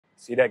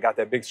See that? Got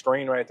that big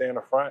screen right there in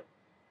the front.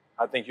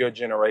 I think your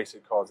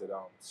generation calls it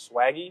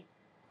swaggy.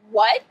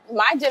 What?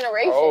 My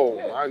generation?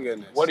 Oh my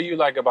goodness. What do you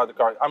like about the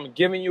car? I'm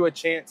giving you a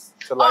chance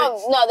to like.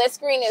 Oh no, that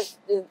screen is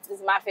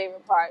my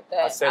favorite part.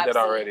 I said that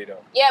already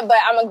though. Yeah, but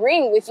I'm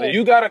agreeing with you. So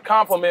you gotta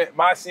compliment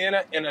my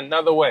Sienna in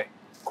another way.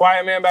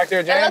 Quiet man back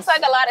there, James. It looks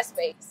like a lot of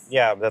space.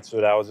 Yeah, that's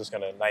what I was just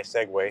gonna. Nice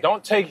segue.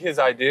 Don't take his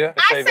idea.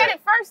 I said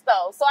it first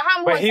though, so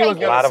how am I going to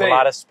take it? A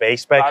lot of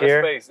space back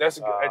here. A lot of space. That's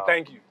good.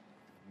 Thank you.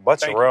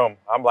 What's the room?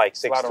 I'm like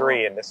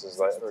 6'3", and this is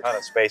like a ton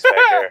of space back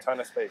here. A ton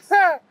of space.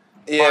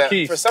 Yeah,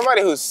 Marquise. for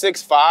somebody who's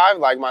 6'5",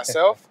 like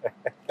myself,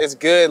 it's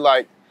good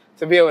like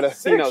to be able to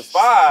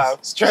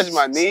 6'5", stretch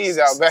my knees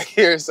out back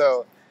here.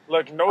 So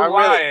look, no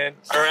lying,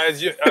 or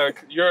as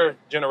your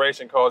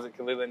generation calls it,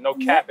 Khalila, no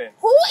capping.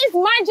 Who is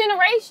my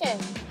generation?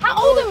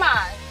 How old am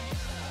I?